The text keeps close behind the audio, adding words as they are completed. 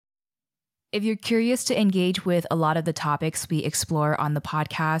If you're curious to engage with a lot of the topics we explore on the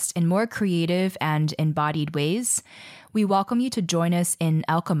podcast in more creative and embodied ways, we welcome you to join us in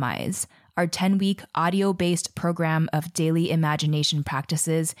Alchemize, our 10-week audio-based program of daily imagination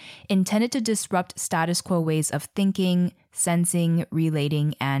practices intended to disrupt status quo ways of thinking, sensing,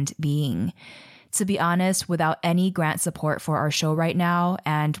 relating, and being. To be honest, without any grant support for our show right now,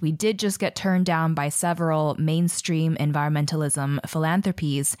 and we did just get turned down by several mainstream environmentalism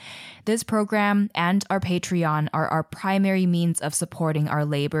philanthropies, this program and our Patreon are our primary means of supporting our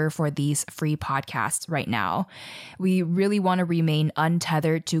labor for these free podcasts right now. We really want to remain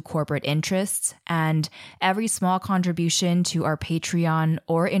untethered to corporate interests, and every small contribution to our Patreon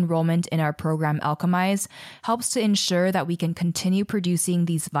or enrollment in our program Alchemize helps to ensure that we can continue producing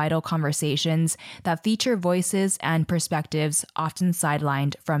these vital conversations that feature voices and perspectives often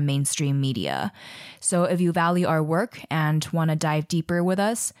sidelined from mainstream media. So if you value our work and want to dive deeper with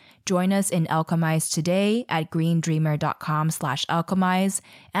us, join us in Alchemize today at greendreamer.com/alchemize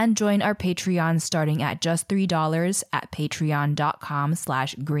and join our Patreon starting at just $3 at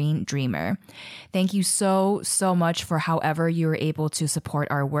patreon.com/greendreamer. Thank you so much for however you are able to support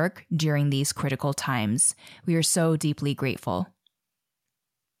our work during these critical times. We are so deeply grateful.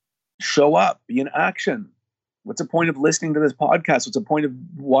 Show up, be in action. What's the point of listening to this podcast? What's the point of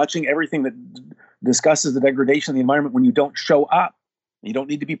watching everything that discusses the degradation of the environment when you don't show up? You don't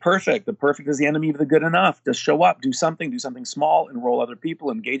need to be perfect. The perfect is the enemy of the good enough. Just show up, do something small, enroll other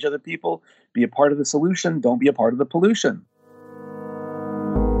people, engage other people, be a part of the solution. Don't be a part of the pollution.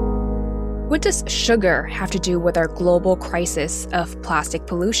 What does sugar have to do with our global crisis of plastic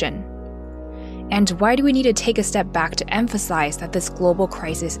pollution? And why do we need to take a step back to emphasize that this global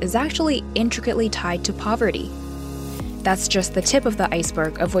crisis is actually intricately tied to poverty? That's just the tip of the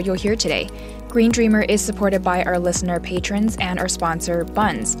iceberg of what you'll hear today. Green Dreamer is supported by our listener patrons and our sponsor,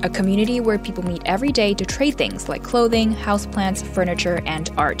 Buns, a community where people meet every day to trade things like clothing, houseplants, furniture, and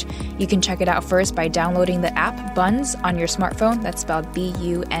art. You can check it out first by downloading the app Buns on your smartphone, that's spelled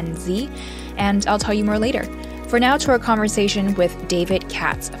B-U-N-Z, and I'll tell you more later. For now, to our conversation with David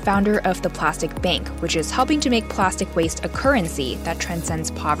Katz, founder of the Plastic Bank, which is helping to make plastic waste a currency that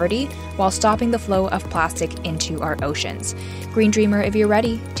transcends poverty while stopping the flow of plastic into our oceans. Green Dreamer, if you're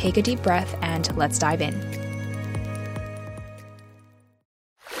ready, take a deep breath and let's dive in.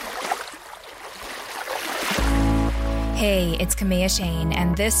 Hey, it's Kamea Shane,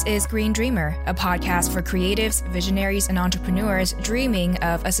 and this is Green Dreamer, a podcast for creatives, visionaries, and entrepreneurs dreaming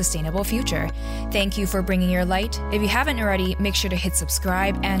of a sustainable future. Thank you for bringing your light. If you haven't already, make sure to hit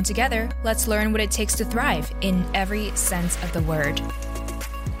subscribe, and together, let's learn what it takes to thrive in every sense of the word.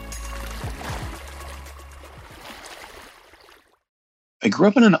 I grew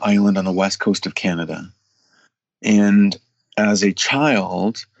up on an island on the west coast of Canada, and as a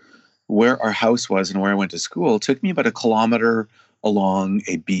child, where our house was and where I went to school took me about a kilometer along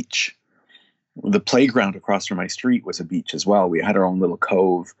a beach. The playground across from my street was a beach as well. We had our own little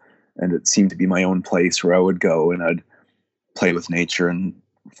cove, and it seemed to be my own place where I would go and I'd play with nature and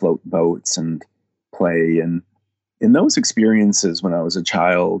float boats and play. And in those experiences when I was a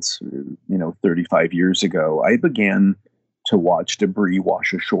child, 35 years ago, I began to watch debris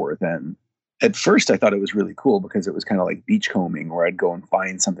wash ashore then. At first, I thought it was really cool because it was kind of like beachcombing, where I'd go and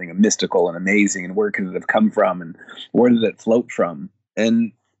find something mystical and amazing, and where could it have come from, and where did it float from?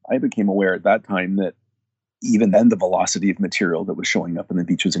 And I became aware at that time that even then the velocity of material that was showing up on the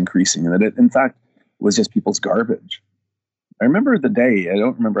beach was increasing, and that it, in fact, was just people's garbage. I remember the day, I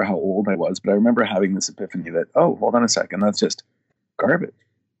don't remember how old I was, but I remember having this epiphany that, oh, hold on a second, that's just garbage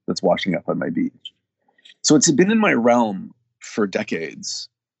that's washing up on my beach. So it's been in my realm for decades.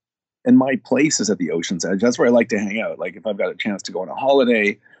 And my place is at the ocean's edge. That's where I like to hang out. Like if I've got a chance to go on a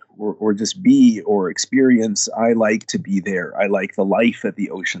holiday or just be or experience, I like to be there. I like the life at the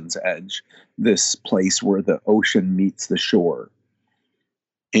ocean's edge, this place where the ocean meets the shore.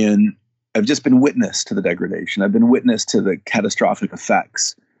 And I've just been witness to the degradation. I've been witness to the catastrophic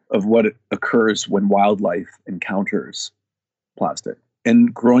effects of what occurs when wildlife encounters plastic.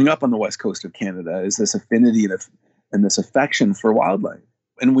 And growing up on the west coast of Canada is this affinity and this affection for wildlife.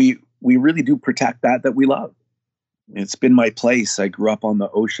 And we really do protect that we love. It's been my place. I grew up on the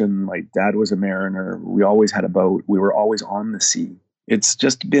ocean. My dad was a mariner. We always had a boat. We were always on the sea. It's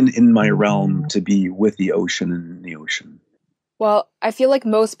just been in my realm to be with the ocean and in the ocean. Well, I feel like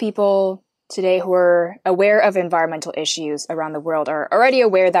most people today who are aware of environmental issues around the world are already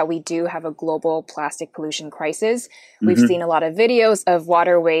aware that we do have a global plastic pollution crisis. We've seen a lot of videos of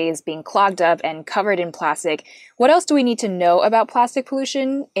waterways being clogged up and covered in plastic. What else do we need to know about plastic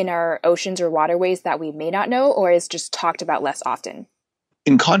pollution in our oceans or waterways that we may not know, or is just talked about less often?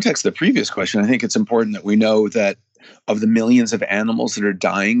 In context of the previous question, I think it's important that we know that of the millions of animals that are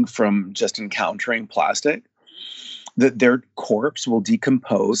dying from just encountering plastic, that their corpse will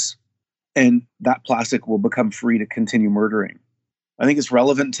decompose and that plastic will become free to continue murdering. I think it's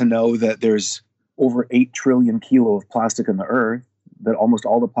relevant to know that there's over 8 trillion kilo of plastic on the earth, that almost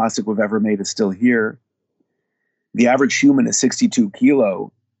all the plastic we've ever made is still here. The average human is 62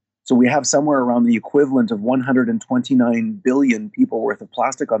 kilo. So we have somewhere around the equivalent of 129 billion people worth of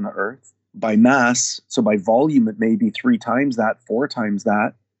plastic on the earth by mass. So by volume, it may be 3 times that, 4 times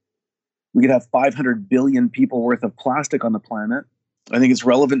that. We could have 500 billion people worth of plastic on the planet. I think it's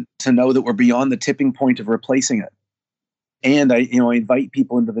relevant to know that we're beyond the tipping point of replacing it. And I invite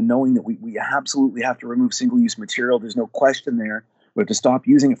people into the knowing that we absolutely have to remove single-use material. There's no question there. We have to stop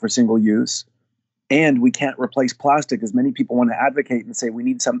using it for single use. And we can't replace plastic, as many people want to advocate and say we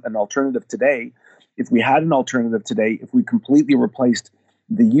need an alternative today. If we had an alternative today, if we completely replaced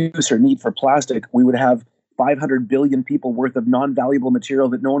the use or need for plastic, we would have 500 billion people worth of non-valuable material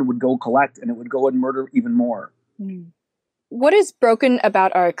that no one would go collect, and it would go and murder even more. What is broken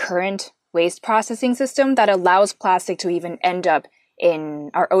about our current waste processing system that allows plastic to even end up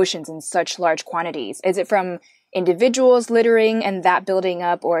in our oceans in such large quantities? Is it from individuals littering and that building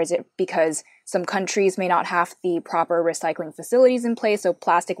up, or is it because some countries may not have the proper recycling facilities in place, so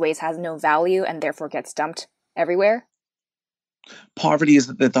plastic waste has no value and therefore gets dumped everywhere? Poverty is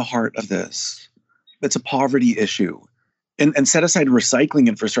at the heart of this. It's a poverty issue. And set aside recycling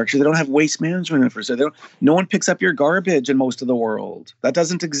infrastructure. They don't have waste management infrastructure. No one picks up your garbage in most of the world. That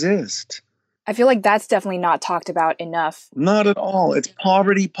doesn't exist. I feel like that's definitely not talked about enough. Not at all. It's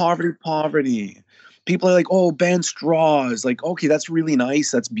poverty, poverty, poverty. People are like, oh, ban straws. Like, okay, that's really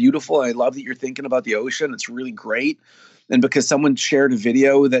nice. That's beautiful. I love that you're thinking about the ocean. It's really great. And because someone shared a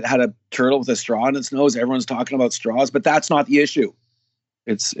video that had a turtle with a straw in its nose, everyone's talking about straws. But that's not the issue.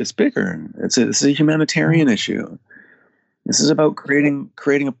 It's bigger. It's a humanitarian issue. This is about creating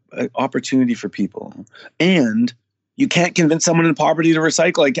an opportunity for people. And you can't convince someone in poverty to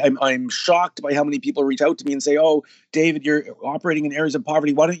recycle. Like, I'm shocked by how many people reach out to me and say, oh, David, you're operating in areas of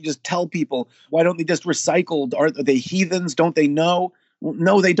poverty. Why don't you just tell people? Why don't they just recycle? Are they heathens? Don't they know? Well,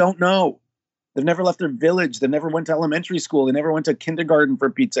 no, they don't know. They've never left their village. They never went to elementary school. They never went to kindergarten, for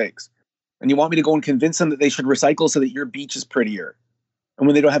Pete's sakes. And you want me to go and convince them that they should recycle so that your beach is prettier? And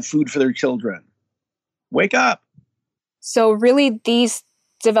when they don't have food for their children? Wake up. So really, these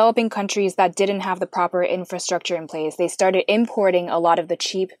developing countries that didn't have the proper infrastructure in place, they started importing a lot of the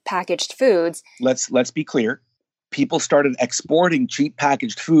cheap packaged foods. Let's be clear. People started exporting cheap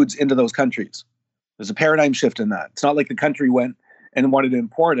packaged foods into those countries. There's a paradigm shift in that. It's not like the country went and wanted to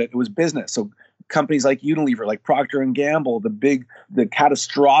import it. It was business. So companies like Unilever, like Procter & Gamble, the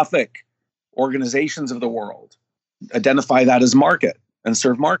catastrophic organizations of the world, identify that as market and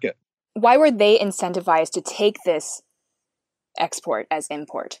serve market. Why were they incentivized to take this export as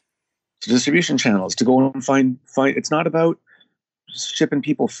import? So distribution channels to go and find. It's not about shipping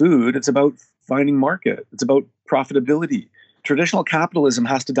people food. It's about finding market. It's about profitability. Traditional capitalism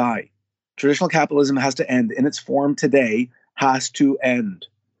has to die. Traditional capitalism has to end. In its form today, has to end.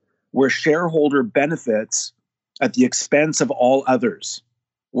 Where shareholder benefits at the expense of all others.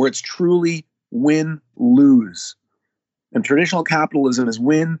 Where it's truly win-lose. And traditional capitalism is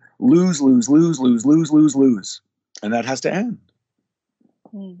win, lose, lose, lose, lose, lose, lose, lose. And that has to end.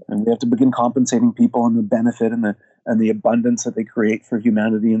 And we have to begin compensating people on the benefit and the abundance that they create for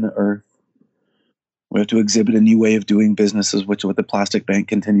humanity and the earth. We have to exhibit a new way of doing businesses, which is what the plastic bank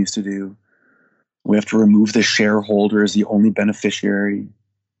continues to do. We have to remove the shareholder as the only beneficiary.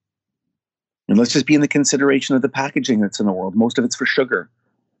 And let's just be in the consideration of the packaging that's in the world. Most of it's for sugar.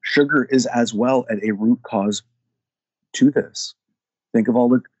 Sugar is as well at a root cause to this. Think of all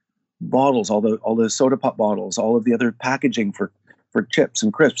the bottles, all the soda pop bottles, all of the other packaging for chips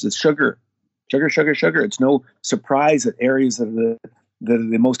and crisps. It's sugar, sugar, sugar, sugar. It's no surprise that areas that are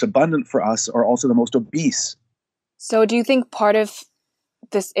the most abundant for us are also the most obese. So do you think part of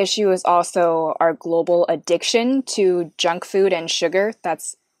this issue is also our global addiction to junk food and sugar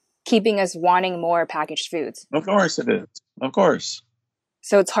that's keeping us wanting more packaged foods? Of course it is. Of course.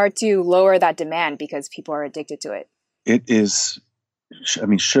 So it's hard to lower that demand because people are addicted to it. It is. I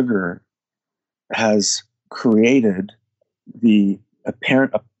mean, sugar has created the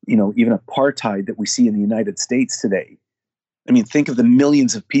apparent, even apartheid that we see in the United States today. I mean, think of the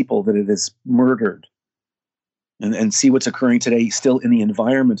millions of people that it has murdered and see what's occurring today still in the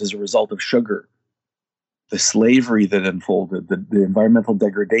environment as a result of sugar. The slavery that unfolded, the environmental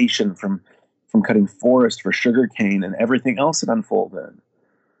degradation from cutting forest for sugarcane and everything else that unfolded.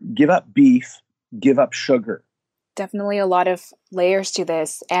 Give up beef, give up sugar. Definitely a lot of layers to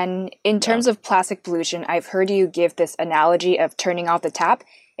this. And in terms of plastic pollution, I've heard you give this analogy of turning off the tap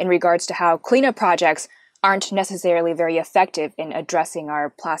in regards to how cleanup projects aren't necessarily very effective in addressing our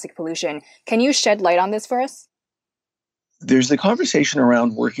plastic pollution. Can you shed light on this for us? There's the conversation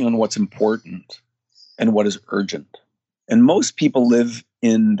around working on what's important and what is urgent. And most people live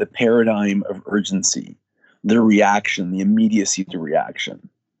in the paradigm of urgency, the reaction, the immediacy to reaction,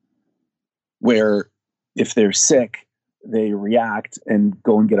 where if they're sick, they react and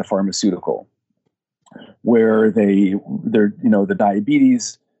go and get a pharmaceutical. Where the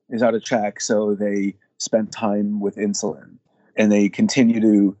diabetes is out of check, so they spend time with insulin, and they continue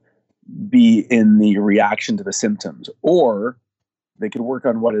to be in the reaction to the symptoms. Or they could work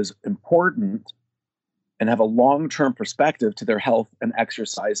on what is important and have a long-term perspective to their health and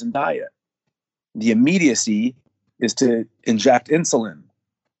exercise and diet. The immediacy is to inject insulin.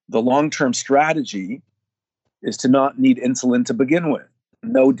 The long-term strategy is to not need insulin to begin with.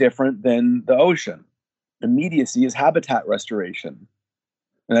 No different than the ocean. Immediacy is habitat restoration.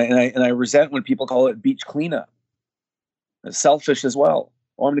 And I resent when people call it beach cleanup. It's selfish as well.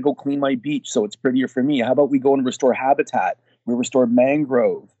 Oh, I'm going to go clean my beach so it's prettier for me. How about we go and restore habitat? We restore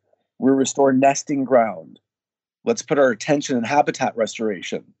mangrove. We restore nesting ground. Let's put our attention in habitat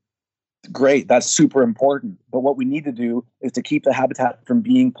restoration. Great, that's super important. But what we need to do is to keep the habitat from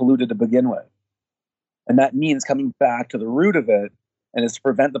being polluted to begin with. And that means coming back to the root of it, and is to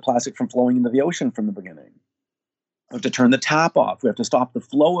prevent the plastic from flowing into the ocean from the beginning. We have to turn the tap off. We have to stop the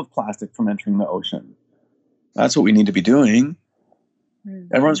flow of plastic from entering the ocean. That's what we need to be doing.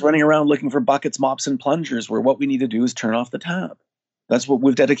 Mm-hmm. Everyone's running around looking for buckets, mops, and plungers, where what we need to do is turn off the tap. That's what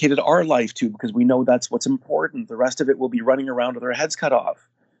we've dedicated our life to, because we know that's what's important. The rest of it will be running around with our heads cut off.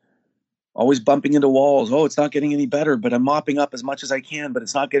 Always bumping into walls. Oh, it's not getting any better, but I'm mopping up as much as I can, but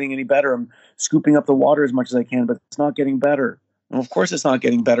it's not getting any better. I'm scooping up the water as much as I can, but it's not getting better. And of course it's not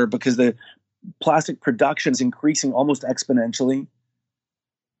getting better, because the plastic production is increasing almost exponentially.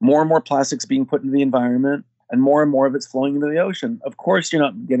 More and more plastics being put into the environment, and more of it's flowing into the ocean. Of course you're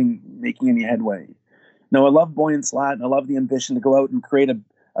not making any headway. Now, I love Buoyant Slat, and I love the ambition to go out and create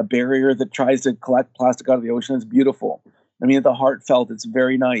a barrier that tries to collect plastic out of the ocean. It's beautiful. I mean, at the heartfelt, it's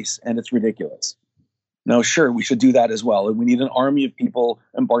very nice, and it's ridiculous. Now, sure, we should do that as well. And we need an army of people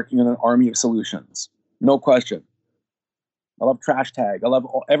embarking on an army of solutions. No question. I love Trash Tag. I love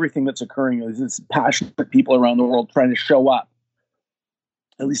everything that's occurring. There's passionate people around the world trying to show up.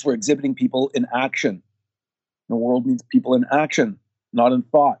 At least we're exhibiting people in action. The world needs people in action, not in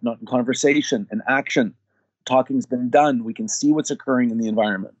thought, not in conversation, in action. Talking's been done. We can see what's occurring in the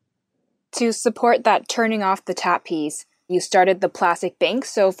environment. To support that turning off the tap piece, you started the Plastic Bank.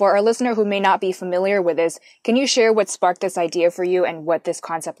 So for our listener who may not be familiar with this, can you share what sparked this idea for you and what this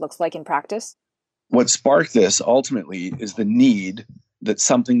concept looks like in practice? What sparked this ultimately is the need that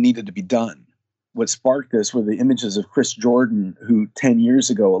something needed to be done. What sparked this were the images of Chris Jordan, who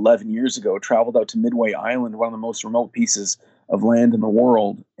 11 years ago, traveled out to Midway Island, one of the most remote pieces of land in the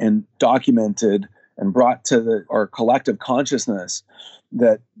world, and documented and brought to our collective consciousness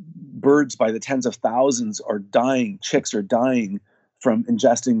that birds by the tens of thousands are dying, chicks are dying from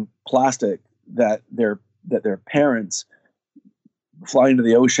ingesting plastic that their parents fly into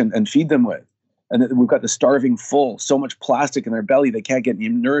the ocean and feed them with. And that we've got the starving full, so much plastic in their belly they can't get any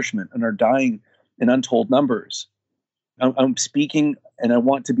nourishment and are dying in untold numbers. I'm speaking, and I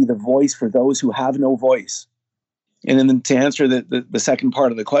want to be the voice for those who have no voice. And then to answer the second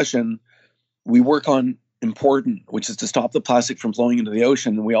part of the question, we work on important, which is to stop the plastic from flowing into the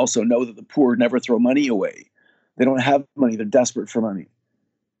ocean. And we also know that the poor never throw money away. They don't have money. They're desperate for money.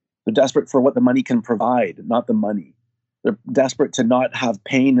 They're desperate for what the money can provide, not the money. They're desperate to not have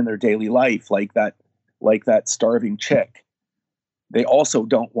pain in their daily life, like that starving chick. They also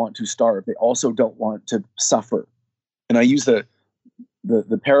don't want to starve. They also don't want to suffer. And I use the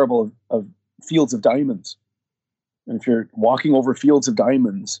parable of fields of diamonds. And if you're walking over fields of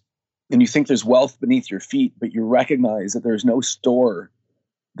diamonds and you think there's wealth beneath your feet, but you recognize that there's no store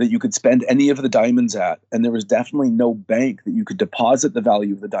that you could spend any of the diamonds at, and there was definitely no bank that you could deposit the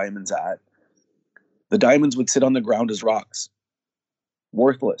value of the diamonds at, the diamonds would sit on the ground as rocks,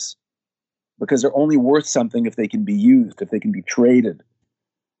 worthless, because they're only worth something if they can be used, if they can be traded,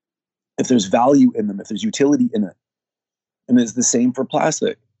 if there's value in them, if there's utility in it. And it's the same for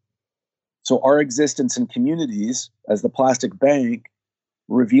plastic. So our existence in communities as the Plastic Bank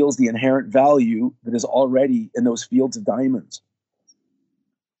reveals the inherent value that is already in those fields of diamonds.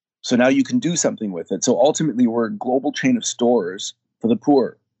 So now you can do something with it. So ultimately, we're a global chain of stores for the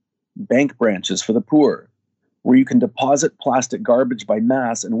poor, bank branches for the poor, where you can deposit plastic garbage by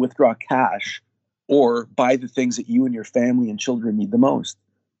mass and withdraw cash or buy the things that you and your family and children need the most.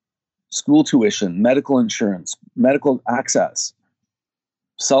 School tuition, medical insurance, medical access,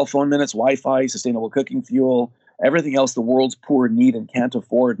 cell phone minutes, Wi-Fi, sustainable cooking fuel, everything else the world's poor need and can't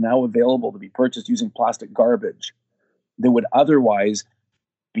afford, now available to be purchased using plastic garbage that would otherwise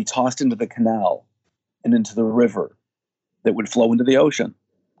be tossed into the canal and into the river that would flow into the ocean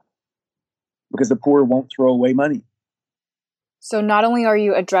because the poor won't throw away money. So not only are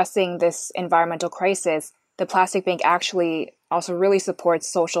you addressing this environmental crisis, the plastic bank actually also really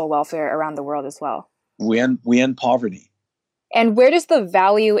supports social welfare around the world as well. We end poverty. And where does the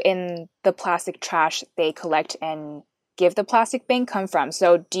value in the plastic trash they collect and give the plastic bank come from?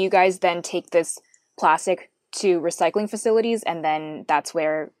 So do you guys then take this plastic to recycling facilities and then that's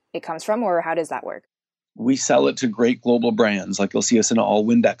where it comes from, or how does that work? We sell it to great global brands. Like you'll see us in all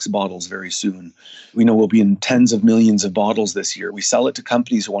Windex bottles very soon. We know we'll be in tens of millions of bottles this year. We sell it to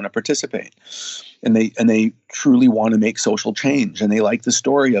companies who want to participate. And they truly want to make social change, and they like the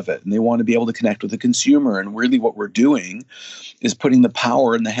story of it, and they want to be able to connect with the consumer. And really what we're doing is putting the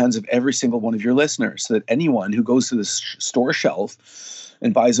power in the hands of every single one of your listeners, so that anyone who goes to the store shelf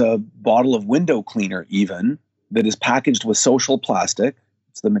and buys a bottle of window cleaner even that is packaged with social plastic,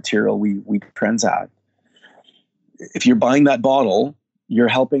 it's the material we transact. If you're buying that bottle, you're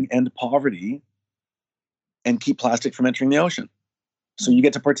helping end poverty and keep plastic from entering the ocean. So you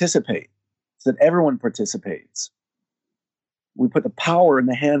get to participate, so that everyone participates. We put the power in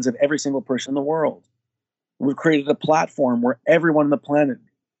the hands of every single person in the world. We've created a platform where everyone on the planet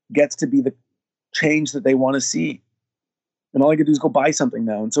gets to be the change that they want to see. And all I can do is go buy something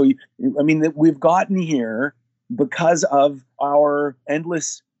now. And so, we've gotten here because of our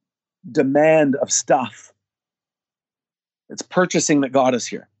endless demand of stuff. It's purchasing that got us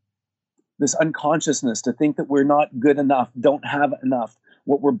here. This unconsciousness to think that we're not good enough, don't have enough.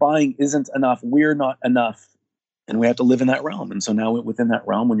 What we're buying isn't enough. We're not enough. And we have to live in that realm. And so now within that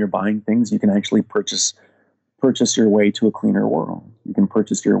realm, when you're buying things, you can actually purchase your way to a cleaner world. You can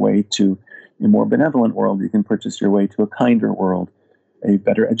purchase your way to a more benevolent world. You can purchase your way to a kinder world, a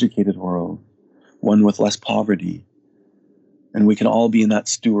better educated world, one with less poverty. And we can all be in that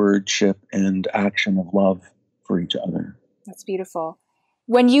stewardship and action of love for each other. That's beautiful.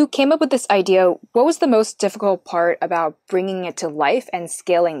 When you came up with this idea, what was the most difficult part about bringing it to life and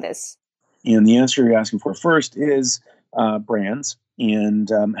scaling this? And the answer you're asking for first is brands, and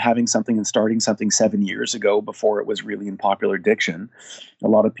having something and starting something 7 years ago before it was really in popular diction. A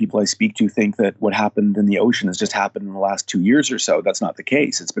lot of people I speak to think that what happened in the ocean has just happened in the last 2 years or so. That's not the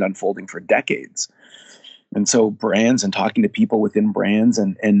case. It's been unfolding for decades. And so brands and talking to people within brands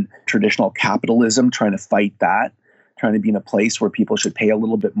and traditional capitalism, trying to fight that, trying to be in a place where people should pay a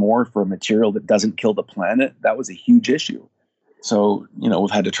little bit more for a material that doesn't kill the planet, that was a huge issue. So,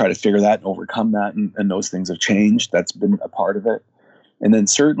 we've had to try to figure that and overcome that, and those things have changed. That's been a part of it. And then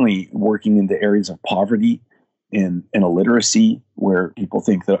certainly working into areas of poverty and illiteracy, where people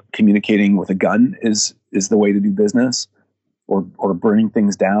think that communicating with a gun is the way to do business, or burning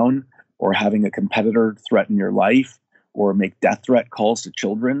things down, or having a competitor threaten your life, or make death threat calls to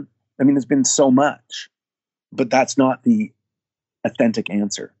children. I mean, there's been so much, but that's not the authentic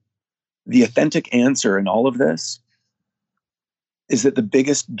answer. The authentic answer in all of this is that the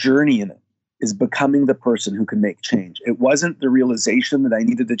biggest journey in it is becoming the person who can make change. It wasn't the realization that I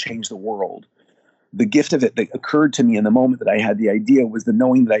needed to change the world. The gift of it that occurred to me in the moment that I had the idea was the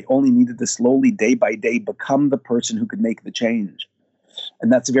knowing that I only needed to slowly, day by day, become the person who could make the change.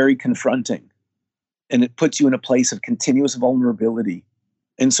 And that's very confronting. And it puts you in a place of continuous vulnerability.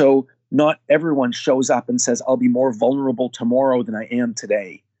 And so not everyone shows up and says, I'll be more vulnerable tomorrow than I am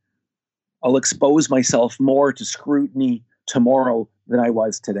today. I'll expose myself more to scrutiny tomorrow than I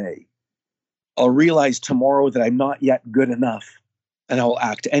was today. I'll realize tomorrow that I'm not yet good enough, and I'll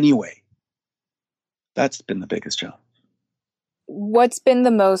act anyway. That's been the biggest challenge. What's been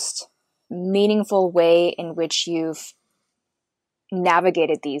the most meaningful way in which you've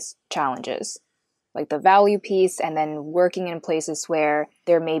navigated these challenges? Like the value piece, and then working in places where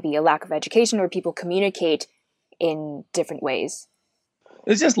there may be a lack of education or people communicate in different ways.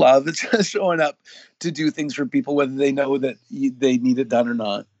 It's just love. It's just showing up to do things for people, whether they know that they need it done or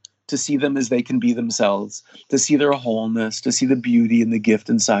not, to see them as they can be themselves, to see their wholeness, to see the beauty and the gift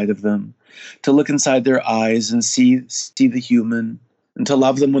inside of them, to look inside their eyes and see the human, and to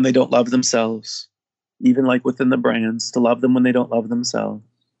love them when they don't love themselves, even like within the brands, to love them when they don't love themselves,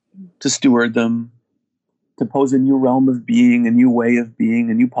 to steward them, to pose a new realm of being, a new way of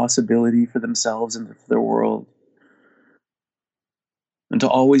being, a new possibility for themselves and for their world. And to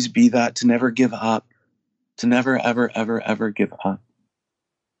always be that, to never give up, to never, ever, ever, ever give up.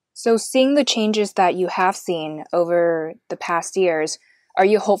 So seeing the changes that you have seen over the past years, are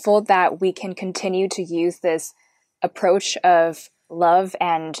you hopeful that we can continue to use this approach of love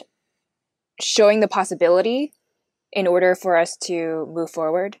and showing the possibility in order for us to move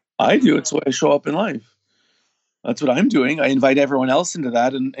forward? I do. It's the way I show up in life. That's what I'm doing. I invite everyone else into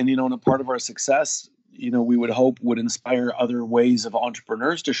that. And and a part of our success, we would hope would inspire other ways of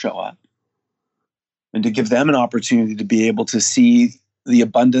entrepreneurs to show up and to give them an opportunity to be able to see the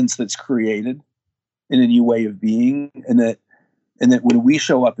abundance that's created in a new way of being. And that when we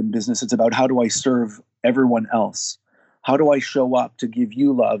show up in business, it's about how do I serve everyone else? How do I show up to give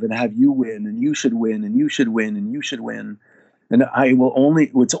you love and have you win, and you should win, and you should win, and you should win? And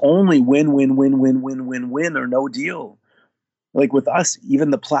it's only win, win, win, win, win, win, win, or no deal. Like with us,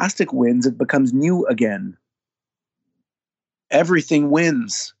 even the plastic wins, it becomes new again. Everything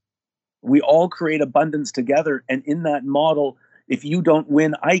wins. We all create abundance together. And in that model, if you don't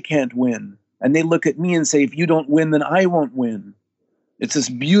win, I can't win. And they look at me and say, if you don't win, then I won't win. It's this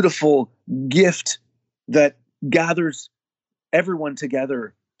beautiful gift that gathers everyone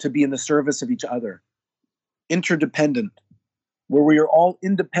together to be in the service of each other. Interdependent, where we are all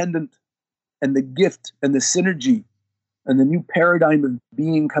independent, and the gift and the synergy and the new paradigm of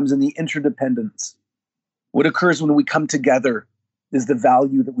being comes in the interdependence. What occurs when we come together is the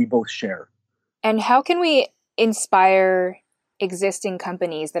value that we both share. And how can we inspire existing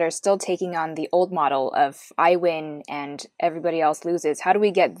companies that are still taking on the old model of I win and everybody else loses? How do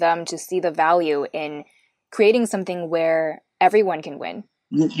we get them to see the value in creating something where everyone can win?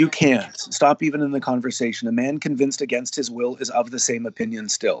 You can't. Stop even in the conversation. A man convinced against his will is of the same opinion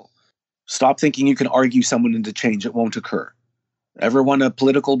still. Stop thinking you can argue someone into change. It won't occur. Ever want a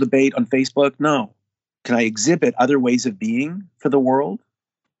political debate on Facebook? No. Can I exhibit other ways of being for the world?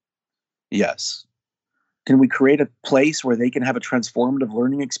 Yes. Can we create a place where they can have a transformative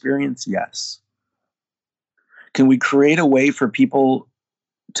learning experience? Yes. Can we create a way for people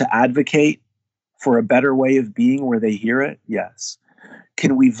to advocate for a better way of being where they hear it? Yes.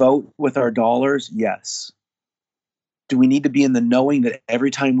 Can we vote with our dollars? Yes. Do we need to be in the knowing that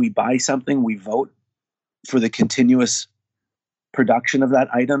every time we buy something, we vote for the continuous production of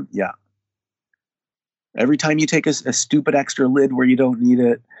that item? Yeah. Every time you take a stupid extra lid where you don't need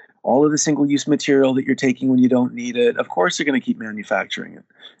it, all of the single-use material that you're taking when you don't need it, of course you're going to keep manufacturing it.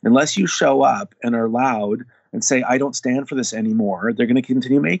 Unless you show up and are loud and say, I don't stand for this anymore, they're going to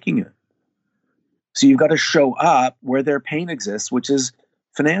continue making it. So you've got to show up where their pain exists, which is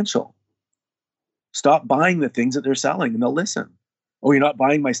financial. Stop buying the things that they're selling and they'll listen. Oh, you're not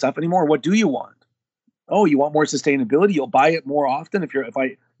buying my stuff anymore? What do you want? Oh, you want more sustainability? You'll buy it more often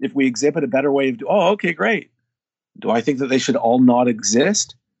if we exhibit a better way of doing. Oh, okay, great. Do I think that they should all not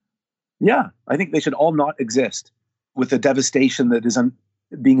exist? Yeah, I think they should all not exist with the devastation that is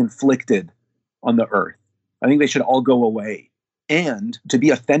being inflicted on the earth. I think they should all go away. And to be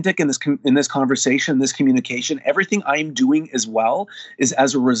authentic in this conversation, this communication, everything I'm doing as well is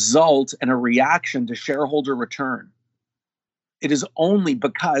as a result and a reaction to shareholder return. It is only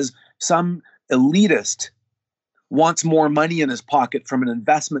because some elitist wants more money in his pocket from an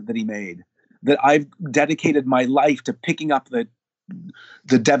investment that he made that I've dedicated my life to picking up the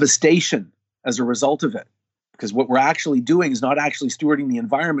devastation as a result of it. Because what we're actually doing is not actually stewarding the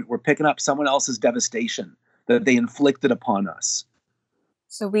environment. We're picking up someone else's devastation that they inflicted upon us.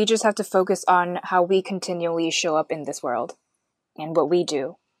 So we just have to focus on how we continually show up in this world and what we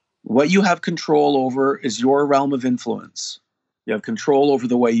do. What you have control over is your realm of influence. You have control over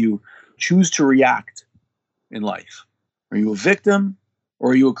the way you choose to react in life. Are you a victim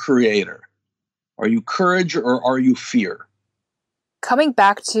or are you a creator? Are you courage or are you fear? Coming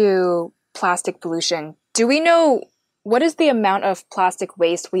back to plastic pollution, do we know what is the amount of plastic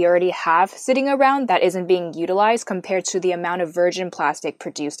waste we already have sitting around that isn't being utilized compared to the amount of virgin plastic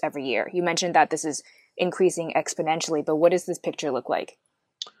produced every year? You mentioned that this is increasing exponentially, but what does this picture look like?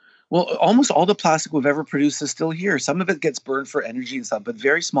 Well, almost all the plastic we've ever produced is still here. Some of it gets burned for energy and stuff, but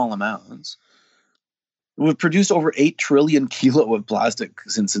very small amounts. We've produced over 8 trillion kilo of plastic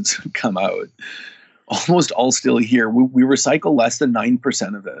since it's come out. Almost all still here. We recycle less than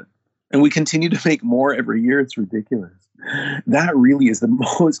 9% of it. And we continue to make more every year. It's ridiculous. That really is the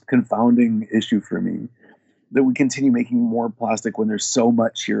most confounding issue for me, that we continue making more plastic when there's so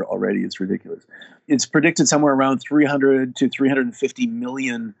much here already. It's ridiculous. It's predicted somewhere around 300 to 350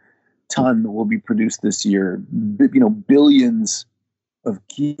 million ton will be produced this year. Billions of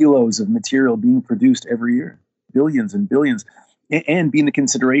kilos of material being produced every year. Billions and billions. And being the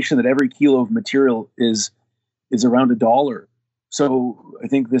consideration that every kilo of material is around $1. So I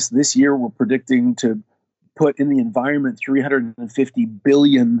think this year we're predicting to put in the environment $350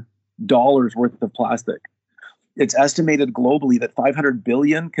 billion worth of plastic. It's estimated globally that 500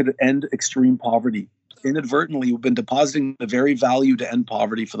 billion could end extreme poverty. Inadvertently, we've been depositing the very value to end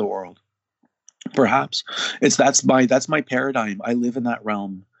poverty for the world. Perhaps that's my paradigm. I live in that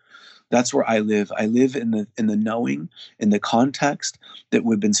realm. That's where I live. I live in the knowing, in the context that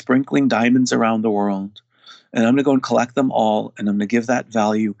we've been sprinkling diamonds around the world. And I'm going to go and collect them all, and I'm going to give that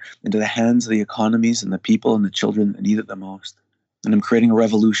value into the hands of the economies and the people and the children that need it the most. And I'm creating a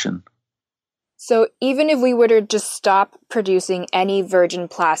revolution. So even if we were to just stop producing any virgin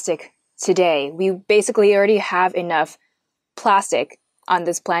plastic today, we basically already have enough plastic on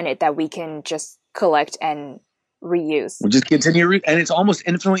this planet that we can just collect and reuse. We'll just continue, and it's almost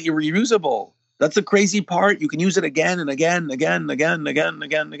infinitely reusable. That's the crazy part. You can use it again and again, again, again, again,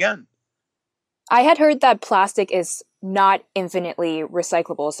 again, again. I had heard that plastic is not infinitely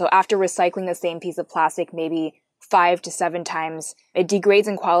recyclable. So after recycling the same piece of plastic maybe 5 to 7 times, it degrades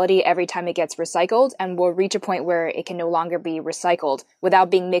in quality every time it gets recycled and will reach a point where it can no longer be recycled without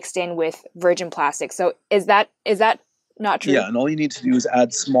being mixed in with virgin plastic. So is that not true? Yeah, and all you need to do is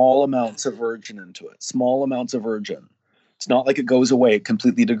add small amounts of virgin into it. Small amounts of virgin. It's not like it goes away, it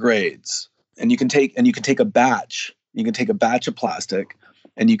completely degrades. And you can take a batch. You can take a batch of plastic,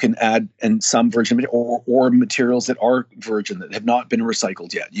 and you can add some virgin or materials that are virgin that have not been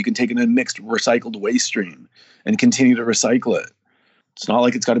recycled yet. You can take a mixed recycled waste stream and continue to recycle it. It's not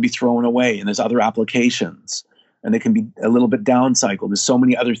like it's got to be thrown away, and there's other applications, and it can be a little bit downcycled. There's so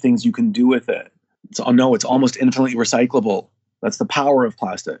many other things you can do with it. It's almost infinitely recyclable. That's the power of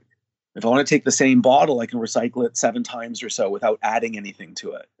plastic. If I want to take the same bottle, I can recycle it 7 times or so without adding anything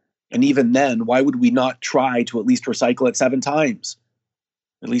to it. And even then, why would we not try to at least recycle it 7 times?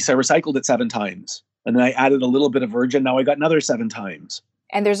 At least I recycled it 7 times. And then I added a little bit of virgin. Now I got another 7 times.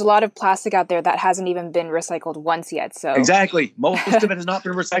 And there's a lot of plastic out there that hasn't even been recycled once yet. So exactly. Most of it has not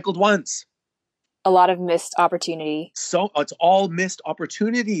been recycled once. A lot of missed opportunity. So it's all missed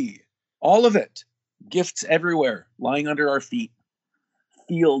opportunity. All of it. Gifts everywhere, lying under our feet.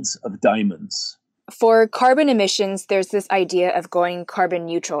 Fields of diamonds. For carbon emissions, there's this idea of going carbon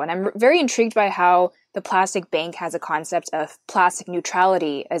neutral. And I'm very intrigued by how the Plastic Bank has a concept of plastic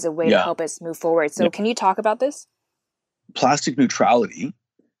neutrality as a way to help us move forward. So can you talk about this? Plastic neutrality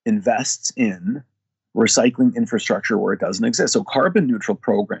invests in recycling infrastructure where it doesn't exist. So carbon neutral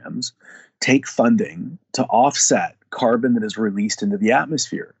programs take funding to offset carbon that is released into the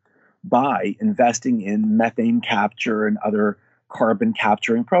atmosphere by investing in methane capture and other carbon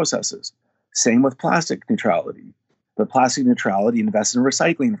capturing processes. Same with plastic neutrality. But plastic neutrality invests in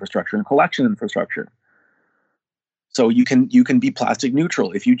recycling infrastructure and collection infrastructure. So you can be plastic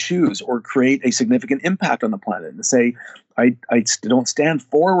neutral if you choose, or create a significant impact on the planet and say, I don't stand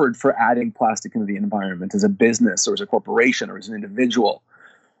forward for adding plastic into the environment as a business or as a corporation or as an individual.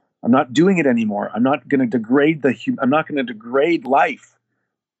 I'm not doing it anymore. I'm not going to degrade I'm not going to degrade life.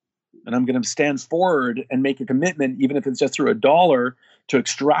 And I'm going to stand forward and make a commitment, even if it's just through $1, to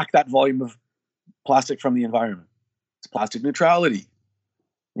extract that volume of plastic from the environment. It's plastic neutrality.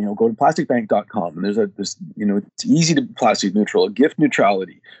 Go to plasticbank.com, and there's it's easy to be plastic neutral, gift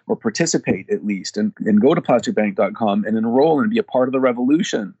neutrality, or participate at least, and go to plasticbank.com and enroll and be a part of the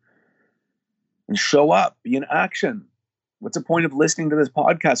revolution and show up, be in action. What's the point of listening to this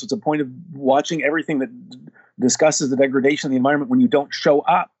podcast? What's the point of watching everything that discusses the degradation of the environment when you don't show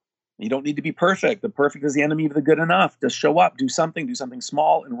up? You don't need to be perfect. The perfect is the enemy of the good enough. Just show up, do something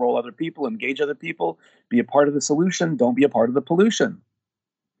small, enroll other people, engage other people, be a part of the solution. Don't be a part of the pollution.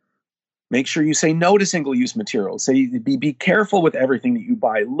 Make sure you say no to single-use materials. Be careful with everything that you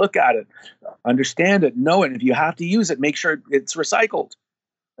buy. Look at it, understand it, know it. If you have to use it, make sure it's recycled.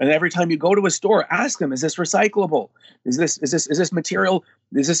 And every time you go to a store, ask them, is this recyclable? Is this material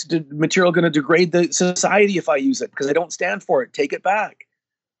going to degrade the society if I use it? Because I don't stand for it. Take it back.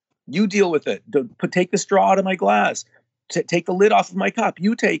 You deal with it. Take the straw out of my glass. Take the lid off of my cup.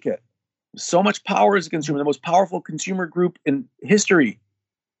 You take it. So much power as a consumer, the most powerful consumer group in history.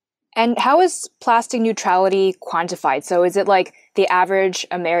 And how is plastic neutrality quantified? So is it like the average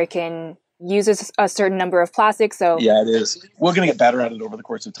American uses a certain number of plastics? So yeah, it is. We're going to get better at it over the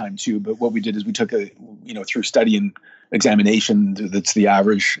course of time too. But what we did is we took through study and examination, that's the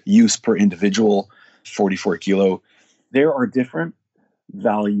average use per individual, 44 kilo. There are different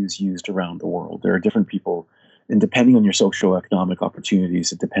values used around the world. There are different people, and depending on your socioeconomic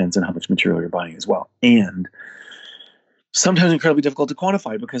opportunities, it depends on how much material you're buying as well. And sometimes incredibly difficult to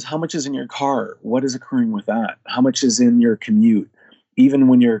quantify, because how much is in your car? What is occurring with that? How much is in your commute? Even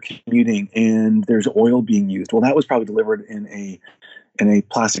when you're commuting and there's oil being used, well, that was probably delivered in in a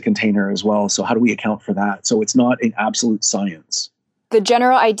plastic container as well. So how do we account for that? So it's not an absolute science. The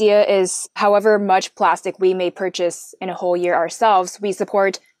general idea is however much plastic we may purchase in a whole year ourselves, we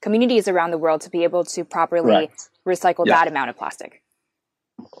support communities around the world to be able to properly recycle that amount of plastic.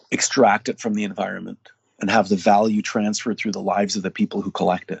 Extract it from the environment and have the value transferred through the lives of the people who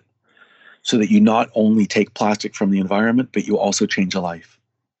collect it, so that you not only take plastic from the environment, but you also change a life.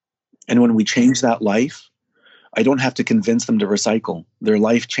 And when we change that life, I don't have to convince them to recycle. Their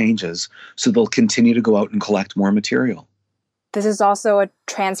life changes, so they'll continue to go out and collect more material. This is also a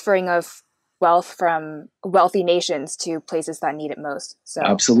transferring of wealth from wealthy nations to places that need it most. So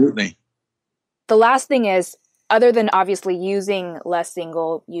absolutely. The last thing is, other than obviously using less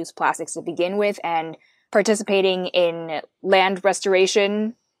single-use plastics to begin with and participating in land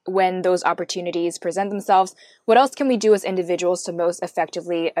restoration when those opportunities present themselves, what else can we do as individuals to most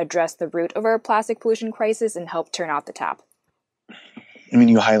effectively address the root of our plastic pollution crisis and help turn off the tap? I mean,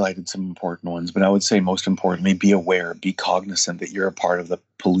 you highlighted some important ones, but I would say most importantly, be aware, be cognizant that you're a part of the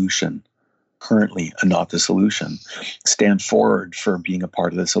pollution currently and not the solution. Stand forward for being a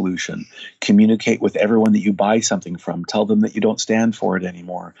part of the solution. Communicate with everyone that you buy something from. Tell them that you don't stand for it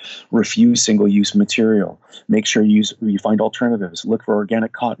anymore. Refuse single-use material. Make sure you find alternatives. Look for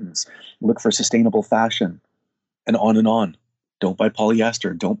organic cottons. Look for sustainable fashion, and on and on. Don't buy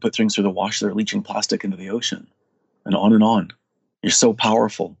polyester. Don't put things through the wash that are leaching plastic into the ocean, and on and on. You're so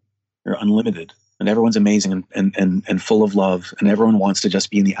powerful. You're unlimited. And everyone's amazing and full of love. And everyone wants to just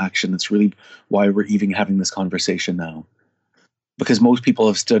be in the action. That's really why we're even having this conversation now. Because most people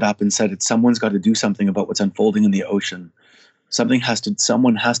have stood up and said, someone's got to do something about what's unfolding in the ocean. Someone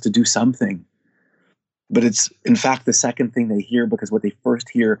has to do something. But it's, in fact, the second thing they hear, because what they first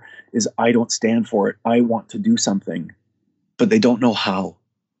hear is, I don't stand for it. I want to do something. But they don't know how.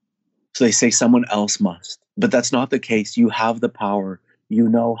 So they say someone else must. But that's not the case. You have the power. You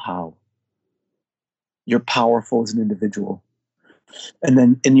know how. You're powerful as an individual. And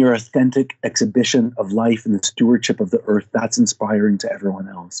then in your authentic exhibition of life and the stewardship of the earth, that's inspiring to everyone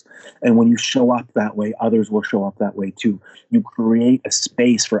else. And when you show up that way, others will show up that way too. You create a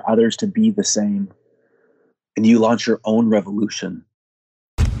space for others to be the same. And you launch your own revolution.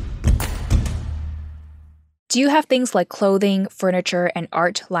 Do you have things like clothing, furniture, and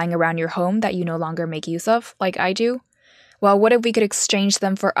art lying around your home that you no longer make use of, like I do? Well, what if we could exchange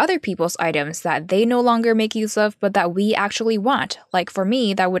them for other people's items that they no longer make use of, but that we actually want? Like for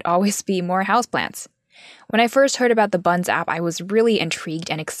me, that would always be more houseplants. When I first heard about the Buns app, I was really intrigued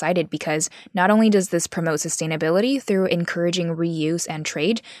and excited because not only does this promote sustainability through encouraging reuse and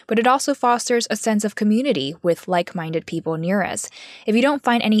trade, but it also fosters a sense of community with like-minded people near us. If you don't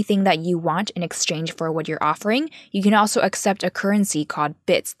find anything that you want in exchange for what you're offering, you can also accept a currency called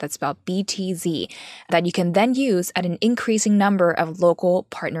bits, that's spelled BTZ, that you can then use at an increasing number of local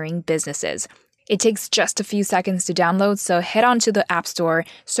partnering businesses. It takes just a few seconds to download, so head on to the App Store,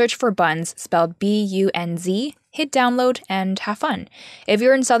 search for Buns, spelled B-U-N-Z, hit download, and have fun. If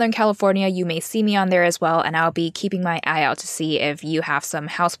you're in Southern California, you may see me on there as well, and I'll be keeping my eye out to see if you have some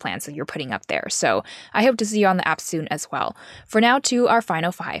houseplants that you're putting up there. So I hope to see you on the app soon as well. For now, to our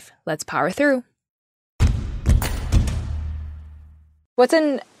final 5. Let's power through. What's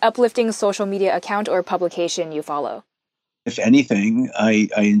an uplifting social media account or publication you follow? If anything, I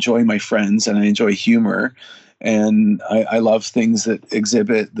enjoy my friends and I enjoy humor, and I love things that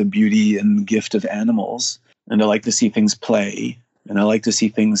exhibit the beauty and gift of animals. And I like to see things play, and I like to see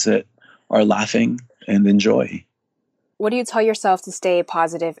things that are laughing and enjoy. What do you tell yourself to stay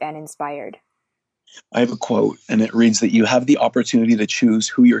positive and inspired? I have a quote, and it reads that you have the opportunity to choose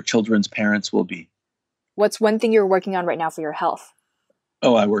who your children's parents will be. What's one thing you're working on right now for your health?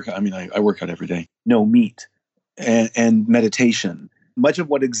 Oh, I work out every day. No meat. And meditation. Much of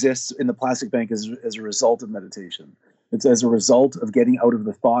what exists in the plastic bank is as a result of meditation. It's as a result of getting out of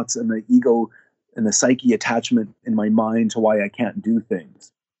the thoughts and the ego and the psyche attachment in my mind to why I can't do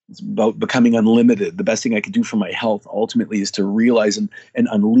things. It's about becoming unlimited. The best thing I could do for my health ultimately is to realize and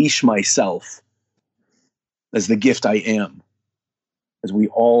unleash myself as the gift I am, as we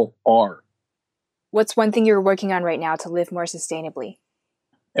all are. What's one thing you're working on right now to live more sustainably?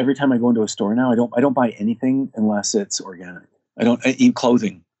 Every time I go into a store now, I don't buy anything unless it's organic. I eat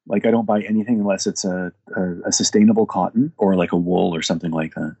clothing. Like I don't buy anything unless it's a sustainable cotton or like a wool or something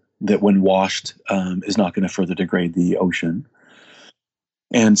like that. That when washed is not going to further degrade the ocean.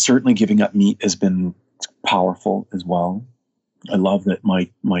 And certainly giving up meat has been powerful as well. I love that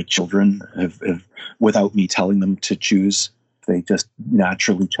my children have, without me telling them to choose, they just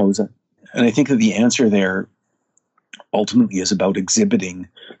naturally chose it. And I think that the answer there ultimately is about exhibiting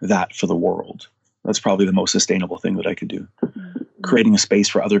that for the world. That's probably the most sustainable thing that I could do. creating a space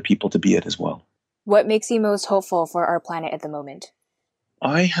for other people to be it as well. What makes you most hopeful for our planet at the moment?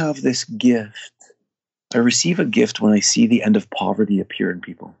 I have this gift. I receive a gift when I see the end of poverty appear in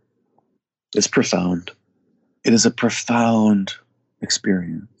people. It's profound. It is a profound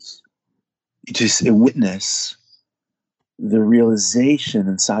experience. Just a witness the realization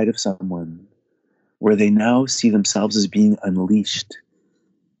inside of someone where they now see themselves as being unleashed.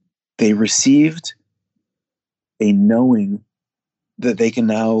 They received a knowing that they can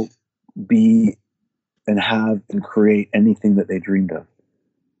now be and have and create anything that they dreamed of.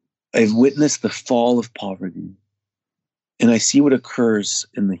 I've witnessed the fall of poverty, and I see what occurs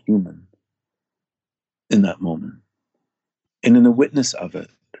in the human in that moment. And in the witness of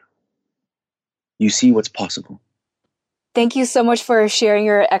it, you see what's possible. Thank you so much for sharing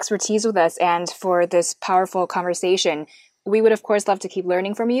your expertise with us and for this powerful conversation. We would, of course, love to keep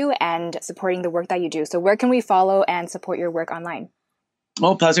learning from you and supporting the work that you do. So where can we follow and support your work online?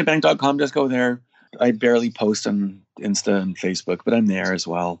 Oh, plasticbank.com. Just go there. I barely post on Insta and Facebook, but I'm there as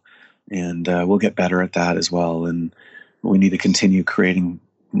well. And we'll get better at that as well. And we need to continue creating,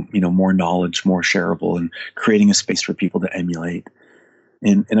 more knowledge, more shareable, and creating a space for people to emulate.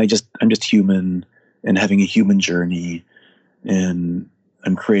 And I'm just human and having a human journey. And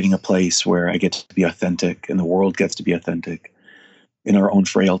I'm creating a place where I get to be authentic and the world gets to be authentic in our own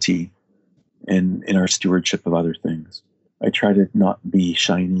frailty and in our stewardship of other things. I try to not be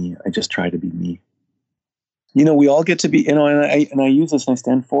shiny. I just try to be me. We all get to be, and I use this and I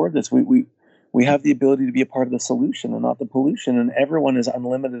stand for this. We have the ability to be a part of the solution and not the pollution, and everyone is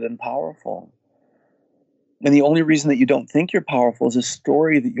unlimited and powerful. And the only reason that you don't think you're powerful is a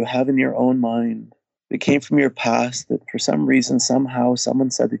story that you have in your own mind that came from your past, that for some reason, somehow, someone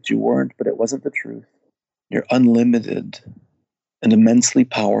said that you weren't, but it wasn't the truth. You're unlimited and immensely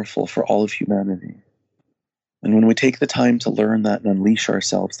powerful for all of humanity. And when we take the time to learn that and unleash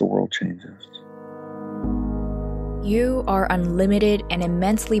ourselves, the world changes. You are unlimited and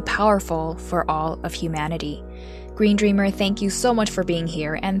immensely powerful for all of humanity. Green Dreamer, thank you so much for being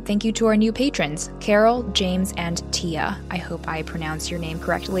here, and thank you to our new patrons, Carol, James, and Tia. I hope I pronounced your name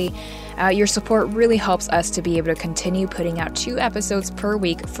correctly. Your support really helps us to be able to continue putting out 2 episodes per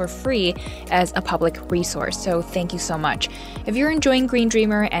week for free as a public resource, so thank you so much. If you're enjoying Green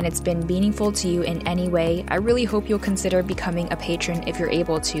Dreamer and it's been meaningful to you in any way, I really hope you'll consider becoming a patron if you're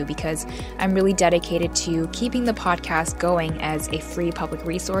able to, because I'm really dedicated to keeping the podcast going as a free public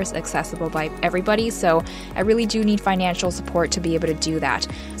resource accessible by everybody, so I really do need financial support to be able to do that.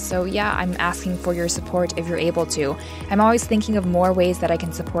 So yeah, I'm asking for your support if you're able to. I'm always thinking of more ways that I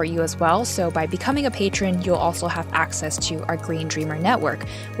can support you as well, so by becoming a patron, you'll also have access to our Green Dreamer network,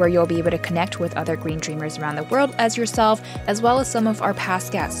 where you'll be able to connect with other Green Dreamers around the world as yourself, as well as some of our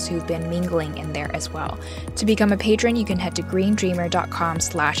past guests who've been mingling in there as well. To become a patron, you can head to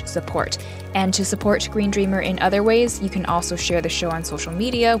greendreamer.com/support. And to support Green Dreamer in other ways, you can also share the show on social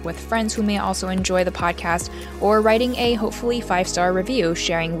media with friends who may also enjoy the podcast, or writing a hopefully 5-star review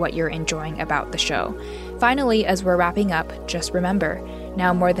sharing what you're enjoying about the show. Finally, as we're wrapping up, just remember,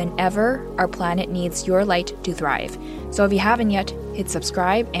 now more than ever, our planet needs your light to thrive. So if you haven't yet, hit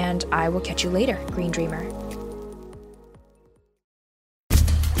subscribe, and I will catch you later, Green Dreamer.